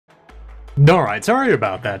Alright, sorry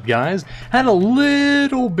about that, guys. Had a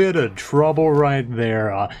little bit of trouble right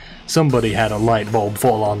there. Somebody had a light bulb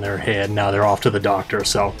fall on their head, now they're off to the doctor,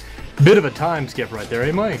 so... Bit of a time skip right there,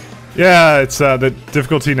 eh, Mike? Yeah, it's, the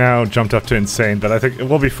difficulty now jumped up to insane, but I think it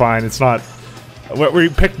will be fine. It's not... We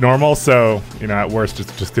picked normal, so, you know, at worst,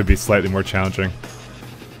 it's just gonna be slightly more challenging.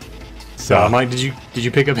 So... Mike, did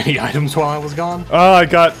you pick up any items while I was gone? Oh, I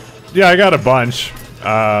got a bunch.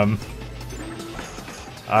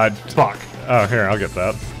 Fuck. Oh, here, I'll get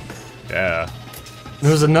that. Yeah.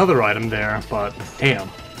 There was another item there, but damn.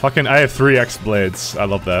 Fucking, I have 3 X blades. I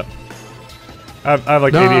love that. I have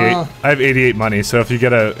like 88. I have 88 money. So if you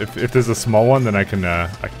get if there's a small one, then I can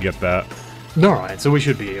get that. All right, so we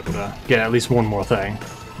should be able to get at least one more thing.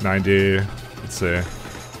 90. Let's see.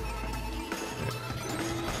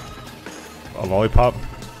 A lollipop.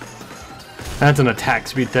 That's an attack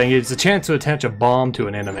speed thing. It's a chance to attach a bomb to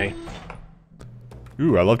an enemy.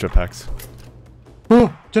 Ooh, I love jetpacks.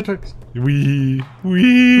 Oh, jetpacks. Wee.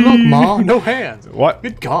 Look, Ma, no hands. What?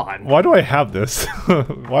 Good God. Why do I have this?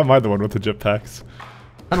 Why am I the one with the jetpacks?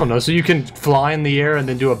 I don't know, so you can fly in the air and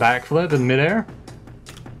then do a backflip in midair?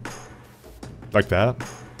 Like that?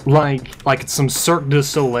 Like it's some Cirque du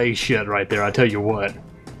Soleil shit right there, I tell you what.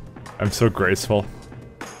 I'm so graceful.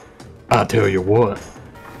 I tell you what.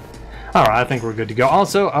 Alright, I think we're good to go.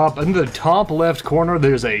 Also, up in the top left corner,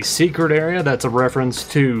 there's a secret area that's a reference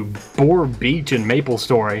to Boar Beach in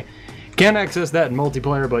MapleStory. Can't access that in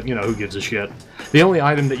multiplayer, but, you know, who gives a shit. The only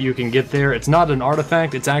item that you can get there, it's not an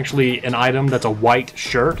artifact, it's actually an item that's a white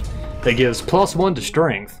shirt that gives +1 to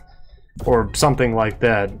strength. Or something like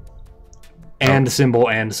that. And symbol,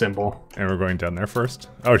 and symbol. And we're going down there first?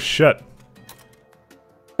 Oh, shit.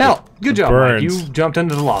 Hell, good job, Mike. Burns. You jumped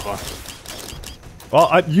into the lava. Well,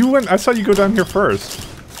 I saw you go down here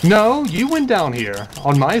first. No, you went down here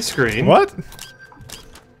on my screen. What?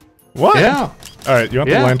 What? Yeah. Alright, you want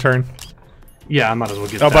the lantern? Yeah, I might as well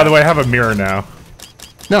get Oh, that. by the way, I have a mirror now.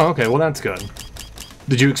 No, okay, well that's good.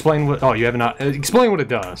 Did you explain what... Oh, you have not... Explain what it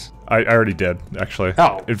does. I already did, actually.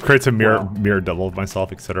 Oh. It creates a mirror, Wow. mirror double of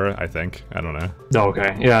myself, etc. I think. I don't know. Oh,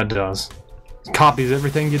 okay, yeah, it does. It copies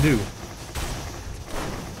everything you do.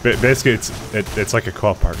 Basically, it's like a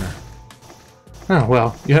co-op partner. Oh,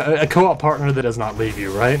 well, yeah, a co-op partner that does not leave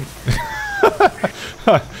you, right?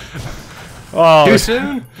 Oh, Too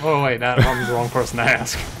soon? Oh, wait, I'm the wrong person to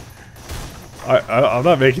ask. I'm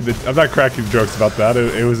not making I'm not cracking jokes about that.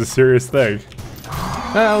 It was a serious thing.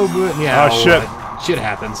 Oh, but yeah. Oh, shit. Shit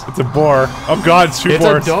happens. It's a boar. Oh god, it's 2 It's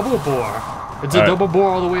boars. a double boar. It's a Alright. double boar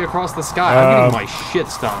all the way across the sky. I'm getting my shit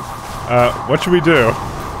stumped. What should we do?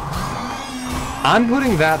 I'm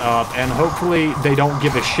putting that up, and hopefully they don't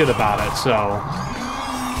give a shit about it, so...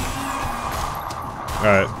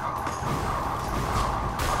 Alright.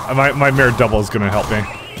 My mirror double is gonna help me.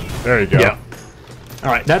 There you go. Yeah.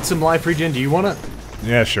 Alright, that's some life regen. Do you want it?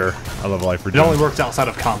 Yeah, sure. I love life It regen. only works outside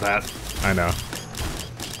of combat. I know.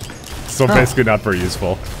 So basically not very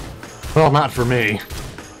useful. Well, not for me.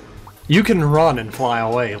 You can run and fly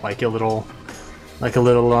away like a little, I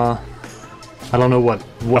don't know what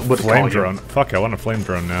to Flame call you. drone. Fuck, I want a flame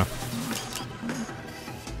drone now.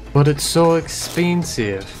 But it's so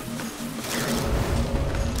expensive.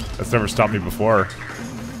 That's never stopped me before.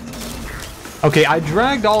 Okay, I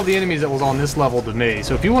dragged all the enemies that was on this level to me,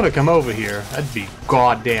 so if you want to come over here, that'd be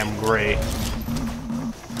goddamn great.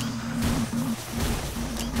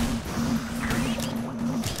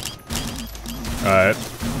 Alright.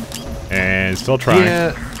 And still trying.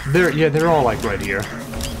 Yeah, they're all like right here.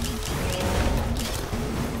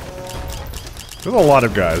 There's a lot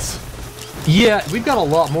of guys. Yeah, we've got a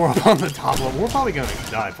lot more up on the top level. We're probably gonna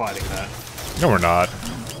die fighting that. No, we're not.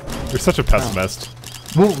 You're such a pessimist.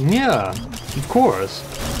 Well, yeah, of course.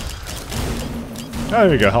 Oh,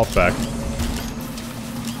 there you go. Health back.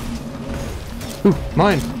 Ooh,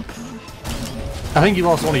 mine. I think you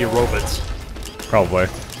lost one of your robots. Probably.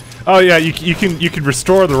 Oh yeah, you can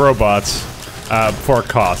restore the robots for a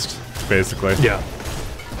cost, basically. Yeah.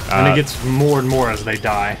 And it gets more and more as they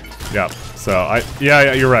die. Yeah. So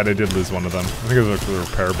yeah, you're right. I did lose one of them. I think it was like the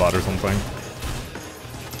repair bot or something.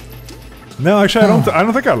 No, actually, I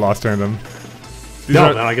don't think I lost any of them. These No,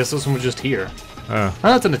 are- man, I guess this one was just here. Oh. Oh,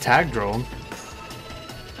 that's an attack drone.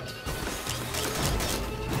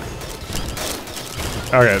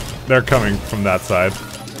 Okay, they're coming from that side.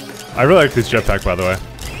 I really like this jetpack, by the way.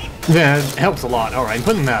 Yeah, it helps a lot. All right,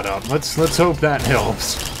 putting that up. Let's hope that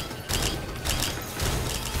helps.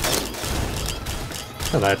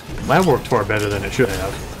 Oh, that worked far better than it should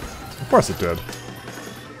have. Of course it did.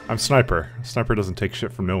 I'm Sniper. Sniper doesn't take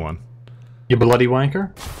shit from no one. You bloody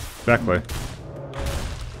wanker. Exactly.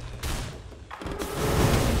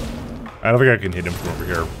 I don't think I can hit him from over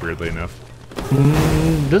here, weirdly enough.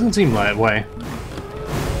 Doesn't seem that way.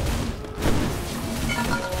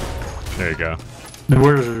 There you go.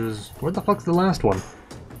 Where the fuck's the last one?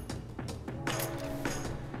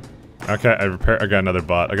 Okay, I got another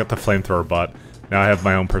bot. I got the flamethrower bot. Now I have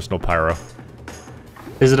my own personal pyro.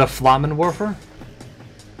 Is it a Flammenwerfer?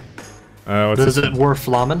 What's Does this? it worth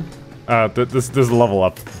Flammen? There's a level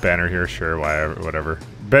up banner here, sure, whatever.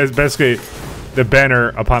 Basically, the banner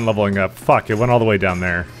upon leveling up. Fuck, it went all the way down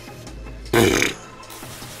there.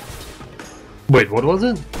 Wait, what was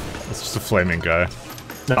it? It's just a flaming guy.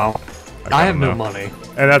 No. I have no money.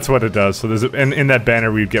 And that's what it does. So there's in that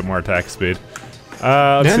banner we'd get more attack speed.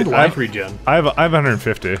 And life regen. I have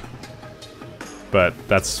 150, but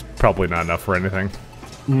that's probably not enough for anything.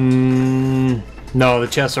 No, the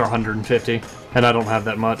chests are 150, and I don't have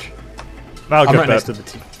that much. I'll I'm get right that. next to the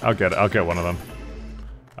T. I'll get one of them.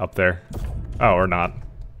 Up there. Oh, or not.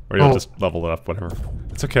 Or you'll just level it up, whatever.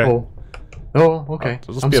 It's okay. Oh, okay.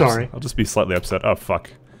 I'm sorry. I'll just be slightly upset. Oh,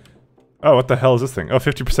 fuck. Oh, what the hell is this thing? Oh,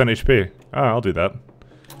 50% HP. Oh, I'll do that.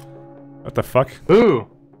 What the fuck? Ooh!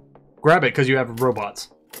 Grab it, because you have robots.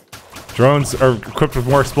 Drones are equipped with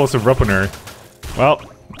more explosive weaponry. Well,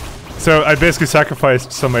 so I basically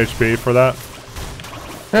sacrificed some HP for that.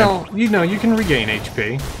 Well, you know, you can regain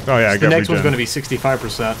HP. Oh yeah, I The got next regen. one's going to be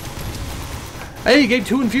 65%. Hey, you gave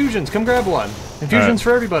 2 infusions. Come grab one. Infusions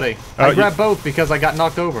for everybody. I grabbed both because I got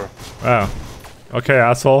knocked over. Oh. Okay,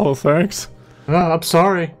 asshole. Thanks. Oh, I'm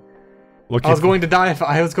sorry. Look, I was going to die if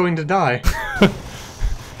I was going to die.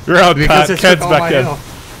 You're out, Because it Ked's took all back my in.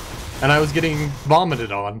 health. And I was getting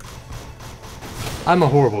vomited on. I'm a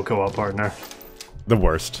horrible co-op partner. The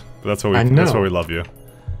worst. That's what we. I know. That's why we love you.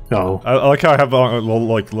 No. I like how I have a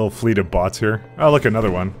little fleet of bots here. Oh, look, another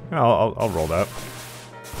one. I'll roll that.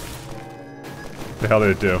 The hell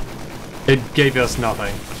did it do? It gave us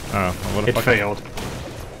nothing. Oh, what a It failed.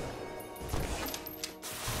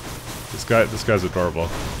 This guy's adorable.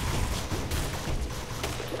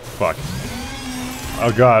 Fuck.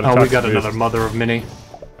 Oh god. Oh, we toxic got beast. another mother of many.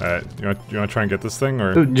 Alright, you want to try and get this thing,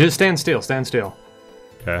 or? Ooh, just stand still, stand still.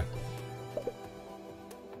 Okay.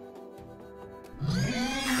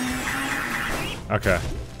 Okay,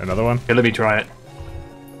 another one. Okay, let me try it.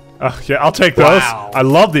 Oh, yeah, I'll take those. Wow. I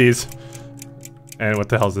love these. And what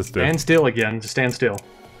the hell's this do? Stand still again, just stand still.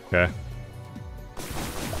 Okay.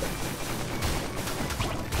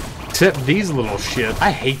 Except these little shit.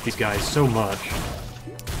 I hate these guys so much.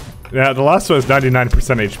 Yeah, the last one is 99%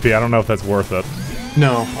 HP. I don't know if that's worth it.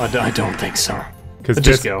 No, I don't think so. Because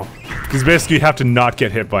Just go. Because basically you have to not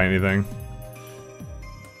get hit by anything.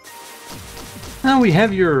 Oh, we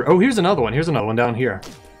have your... Oh, here's another one. Here's another one down here.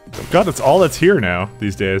 God, that's all that's here now,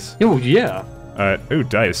 these days. Oh, yeah. Alright, ooh,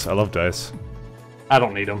 dice. I love dice. I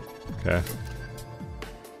don't need them. Okay.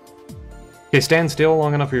 Okay, stand still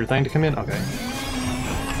long enough for your thing to come in? Okay.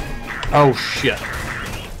 Oh, shit.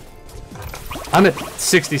 I'm at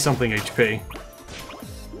 60-something HP.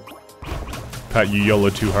 Pat, you YOLO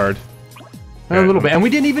too hard. A little bit. And we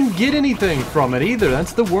didn't even get anything from it either.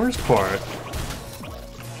 That's the worst part.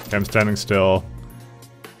 Okay, I'm standing still.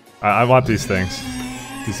 I want these things.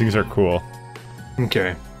 These things are cool.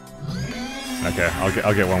 Okay. Okay,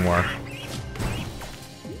 I'll get one more.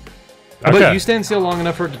 But Okay. you stand still long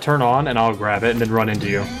enough for it to turn on, and I'll grab it and then run into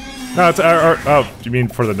you. No, it's oh, you mean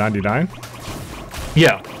for the 99?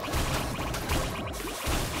 Yeah.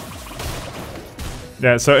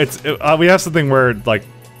 Yeah, so we have something where like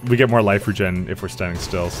we get more life regen if we're standing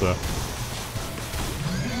still. So.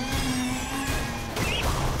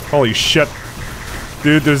 Holy shit,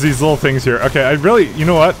 dude! There's these little things here. Okay, I really, you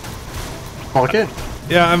know what? Okay.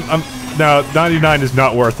 Yeah, no, 99 is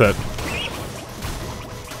not worth it.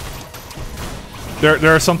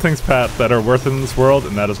 There are some things, Pat, that are worth it in this world,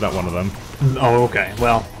 and that is not one of them. Oh, okay.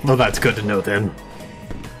 Well, that's good to know then.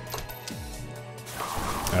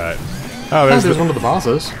 Alright. Oh, Oh, there's there's one of the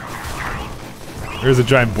bosses. There's a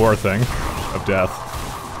giant boar thing of death.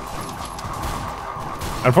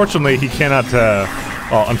 Unfortunately, he cannot,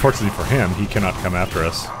 well, unfortunately for him, he cannot come after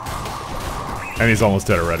us. And he's almost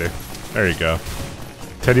dead already. There you go.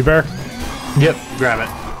 Teddy bear? Yep, grab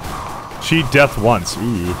it. Cheat death once.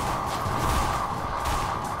 Ooh.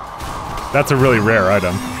 That's a really rare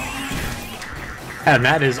item. And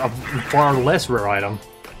that is a far less rare item.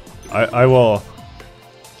 I will...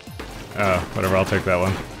 whatever, I'll take that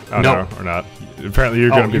one. Oh, No. no, or not. Apparently you're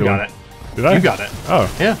gonna be the one. you got it. Did I? You got it. Oh,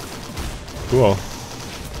 Yeah. cool.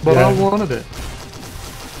 But Yeah. I wanted it.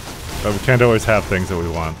 But we can't always have things that we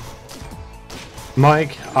want.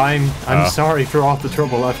 Mike, I'm Oh. sorry for all the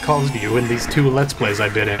trouble I've caused you in these 2 Let's Plays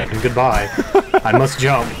I've been in. And goodbye. I must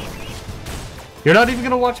jump. You're not even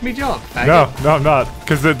gonna watch me jump. No, no, I'm not.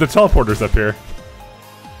 Because the teleporter's up here.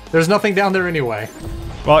 There's nothing down there anyway.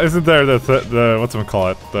 Well, isn't there the what's it call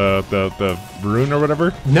it? The rune or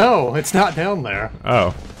whatever? No, it's not down there.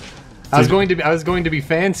 Oh. I was going to be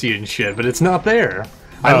fancy and shit, but it's not there.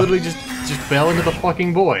 I literally just fell into the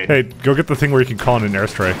fucking void. Hey, go get the thing where you can call in an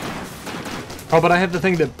airstrike. Oh, but I have the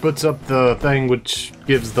thing that puts up the thing which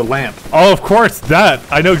gives the lamp. Oh, of course, that!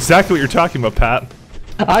 I know exactly what you're talking about, Pat.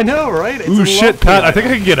 I know, right? It's Ooh, shit, Pat, I think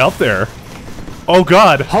I can get up there. Oh,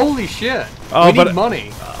 God. Holy shit. Oh, we need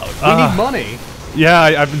money. We need money. Yeah,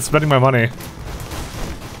 I've been spending my money.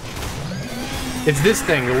 It's this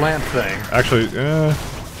thing, the lamp thing. Actually,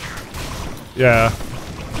 yeah.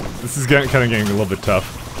 This is kind of getting a little bit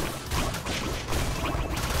tough.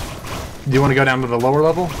 Do you want to go down to the lower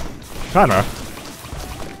level? Kinda.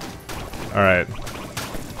 Alright.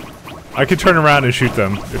 I could turn around and shoot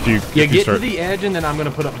them if you Yeah, if you get start. to the edge and then I'm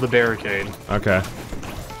gonna put up the barricade. Okay.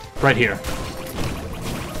 Right here.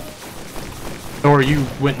 Or you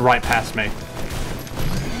went right past me.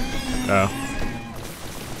 Oh.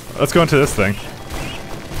 Let's go into this thing.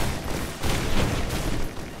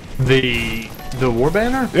 The war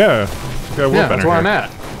banner? Yeah. Got a war Yeah, banner that's where here. I'm at.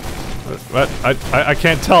 What? I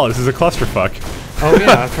can't tell. This is a clusterfuck. Oh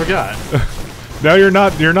yeah, I forgot. No, you're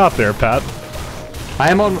not. You're not there, Pat. I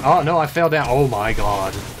am on. Oh no, I fell down. Oh my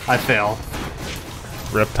god, I fell.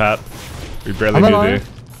 Rip, Pat. We barely I'm do alive.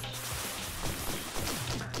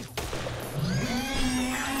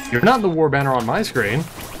 You're not the war banner on my screen.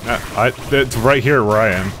 It's right here where I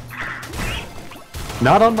am.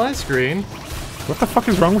 Not on my screen. What the fuck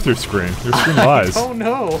is wrong with your screen? Your screen lies. Oh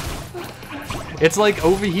no. It's like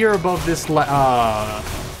over here above this.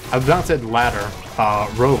 I've not said ladder.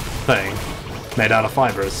 Rope thing, made out of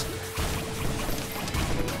fibers.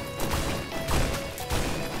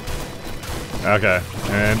 Okay,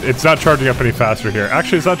 and it's not charging up any faster here.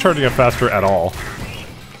 Actually, it's not charging up faster at all.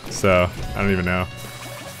 So, I don't even know.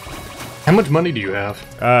 How much money do you have?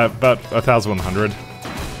 About 1,100.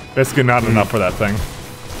 Basically not enough for that thing.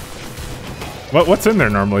 What's in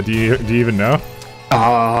there normally? Do you even know?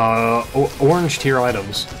 Orange tier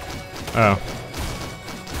items. Oh.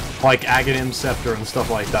 Like Aghanim Scepter and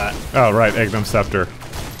stuff like that. Oh, right, Aghanim Scepter.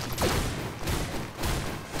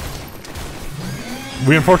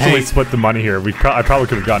 We unfortunately split the money here. I probably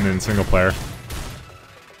could have gotten it in single player.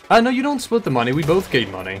 No, you don't split the money. We both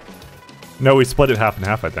gained money. No, we split it half and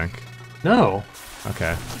half, I think. No.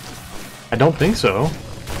 Okay. I don't think so.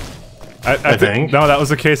 I think. No, that was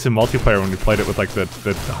the case in multiplayer when we played it with like the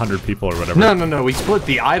 100 people or whatever. No. We split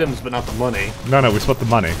the items, but not the money. No, we split the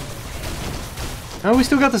money. No, we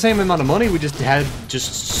still got the same amount of money. We just had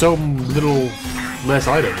so little less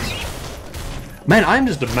items. Man, I'm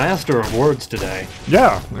just a master of words today.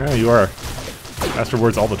 Yeah, you are. Master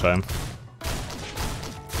words all the time.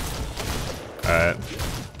 Alright.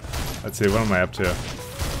 Let's see, what am I up to?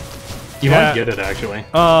 You might get it, actually.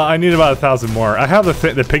 I need about 1,000 more. I have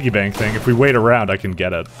the piggy bank thing. If we wait around, I can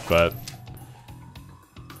get it, but...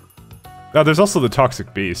 Oh, there's also the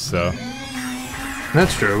toxic beast, so...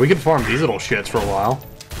 That's true. We could farm these little shits for a while.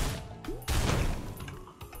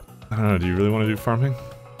 I don't know, do you really want to do farming?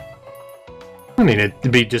 I mean,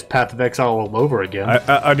 it'd be just Path of Exile all over again.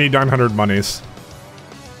 I need 900 monies.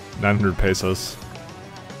 900 pesos.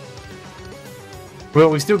 Well,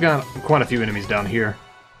 we still got quite a few enemies down here.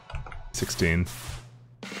 16.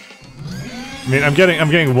 I mean, I'm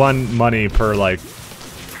getting 1 money per, like,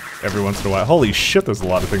 every once in a while. Holy shit, there's a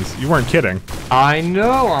lot of things. You weren't kidding. I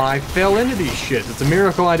know, I fell into these shits. It's a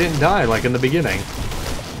miracle I didn't die, like in the beginning.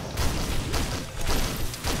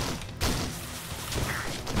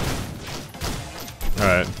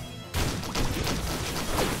 Alright.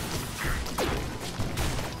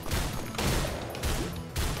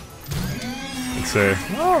 Let's see.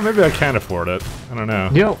 Oh, maybe I can afford it. I don't know.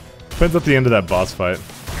 Yep. Depends at the end of that boss fight.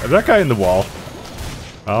 Is that guy in the wall?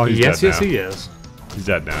 Oh, he's dead now. Yes, he is. He's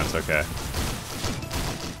dead now, it's okay.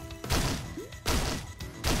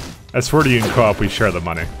 I swear to you in co-op, we share the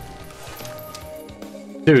money.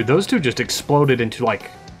 Dude, those two just exploded into, like,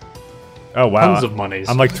 Oh wow. tons of monies.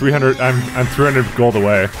 I'm like 300, I'm 300 gold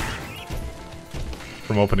away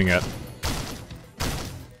from opening it.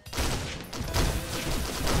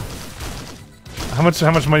 How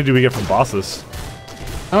much money do we get from bosses?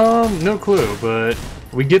 No clue, but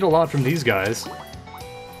we get a lot from these guys.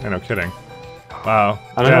 Yeah, no kidding. Wow.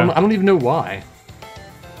 I don't even know why.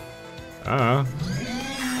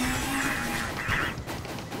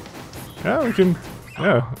 Yeah, we can...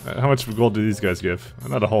 Yeah. How much gold do these guys give?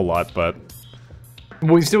 Not a whole lot, but...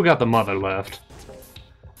 We still got the mother left.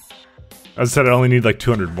 As I said, I only need like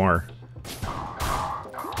 200 more.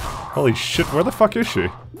 Holy shit, where the fuck is she?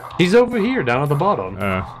 He's over here, down at the bottom.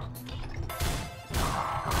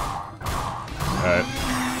 Alright.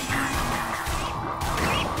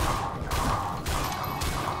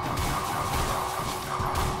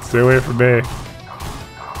 Stay away from me.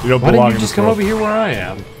 You don't Why belong didn't you in just this come world. over here where I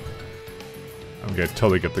am? I'm gonna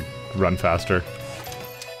totally get the run faster.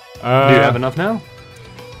 Do you have enough now?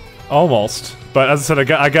 Almost. But as I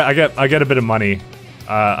said, I get a bit of money.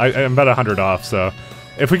 I'm about 100 off, so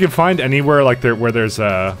if we can find anywhere like where there's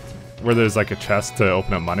like a chest to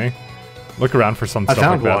open up money, look around for some I stuff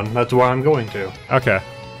found like one. That's where I'm going to. that. Okay.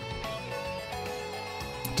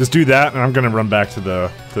 Just do that, and I'm gonna run back to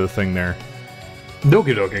the thing there.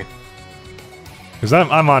 Doki doki. Because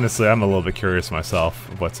I'm honestly a little bit curious myself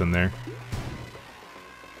of what's in there.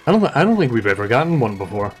 I don't think we've ever gotten one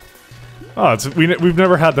before. Oh, we've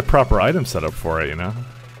never had the proper item set up for it, you know.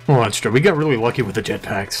 Well, that's true. We got really lucky with the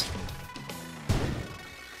jetpacks.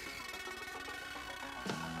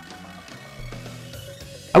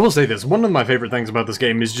 I will say this: one of my favorite things about this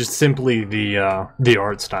game is just simply the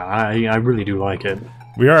art style. I really do like it.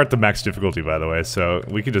 We are at the max difficulty, by the way, so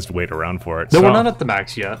we could just wait around for it. No, So- we're not at the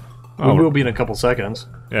max yet. Oh, We will be in a couple seconds.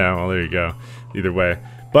 Yeah, well, there you go. Either way.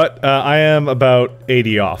 But I am about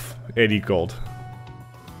 80 off. 80 gold.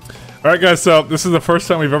 Alright, guys, so this is the first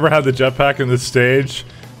time we've ever had the jetpack in this stage.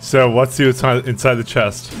 So let's see what's inside the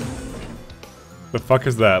chest. The fuck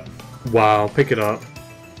is that? Wow, pick it up.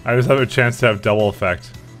 I just have a chance to have double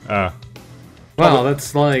effect. Wow,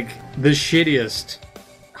 that's like the shittiest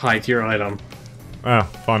high tier item.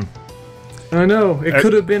 Fun. I know, it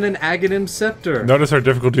could have been an Aghanim Scepter. Notice our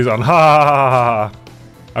difficulties on ha.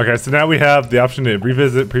 Okay, so now we have the option to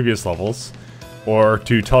revisit previous levels, or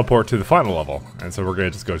to teleport to the final level. And so we're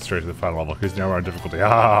gonna just go straight to the final level, because now we're on difficulty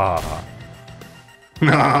ha.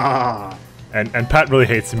 Nah. And Pat really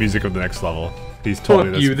hates the music of the next level. He's told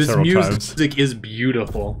me Fuck this you, this several times. music is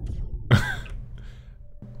beautiful.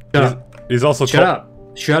 Shut up. He's also Shut up.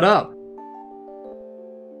 Shut up.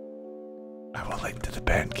 I will link to the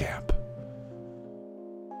band camp.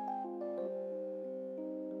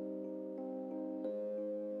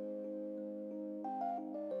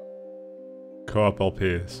 Co-op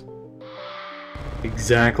LPs.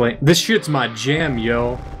 Exactly. This shit's my jam,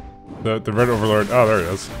 yo. The Red Overlord. Oh, there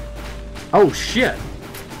it is. Oh, shit.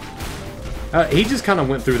 He just kind of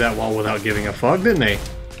went through that wall without giving a fuck, didn't he?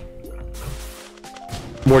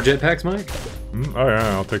 More jetpacks, Mike? Oh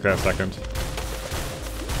yeah, I'll take that second.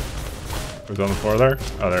 Was it on the floor there?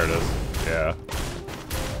 Oh, there it is. Yeah.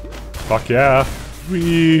 Fuck yeah.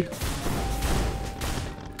 Wee.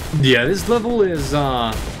 Yeah, this level is,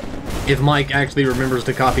 if Mike actually remembers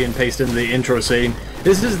to copy and paste in the intro scene,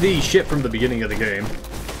 this is the ship from the beginning of the game.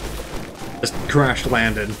 Just crashed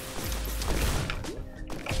landed.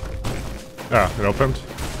 Oh, it opened?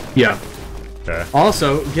 Yeah. Okay.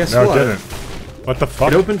 Also, guess No, what? it didn't. What the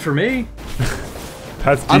fuck? It opened for me.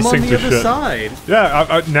 That's I'm on desynced the as other shit. side.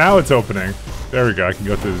 Yeah, now it's opening. There we go, I can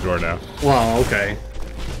go through the door now. Wow, okay.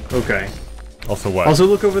 Okay. Also what? Also,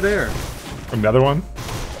 look over there. Another one?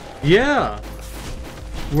 Yeah.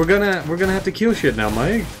 We're gonna have to kill shit now,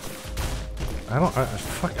 Mike.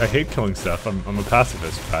 Fuck, I hate killing stuff. I'm a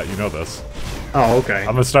pacifist, Pat, you know this. Oh, okay.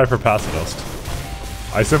 I'm a sniper pacifist.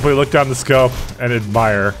 I simply look down the scope and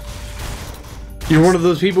admire. You're one of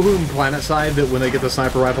those people who in PlanetSide that when they get the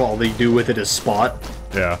sniper rifle, all they do with it is spot.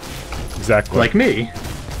 Yeah, exactly. Like me.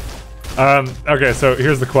 Okay, so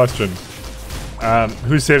here's the question.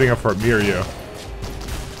 Who's saving up for it, me or you?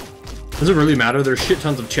 Does it really matter? There's shit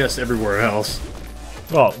tons of chests everywhere else.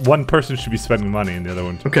 Well, one person should be spending money and the other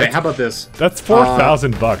one... Okay, how about this? That's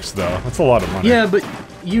 4,000 bucks, though. That's a lot of money. Yeah, but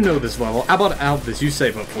you know this level. How about Alphys? You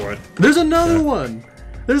save up for it. There's another one!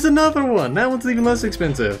 There's another one! That one's even less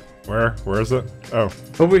expensive. Where? Where is it? Oh.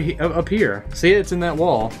 Over here, up here. See, it's in that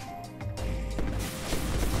wall.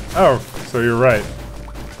 Oh, so you're right.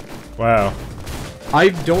 Wow. I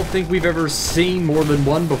don't think we've ever seen more than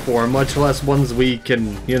one before, much less ones we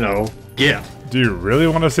can, you know, get. Do you really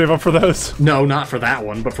want to save up for those? No, not for that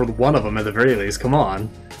one, but for one of them at the very least. Come on.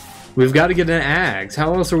 We've got to get an Ags.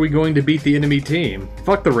 How else are we going to beat the enemy team?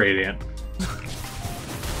 Fuck the Radiant.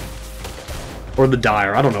 Or the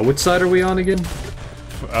Dire. I don't know. Which side are we on again?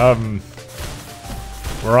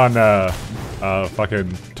 We're on,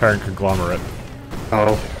 fucking Terran Conglomerate.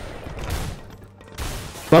 Oh.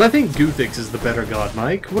 But I think Guthix is the better god,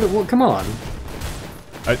 Mike. What, come on.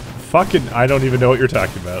 I don't even know what you're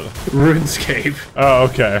talking about. RuneScape. Oh,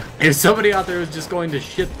 okay. If somebody out there is just going to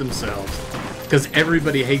shit themselves. Because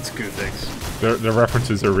everybody hates Guthix. Their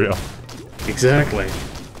references are real. Exactly.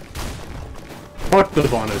 Fuck the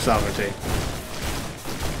Vonu Sovereignty.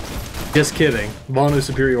 Just kidding. Mono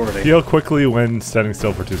superiority. Heal quickly when standing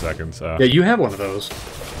still for 2 seconds. Yeah, you have one of those.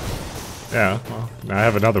 Yeah, well, I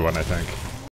have another one, I think.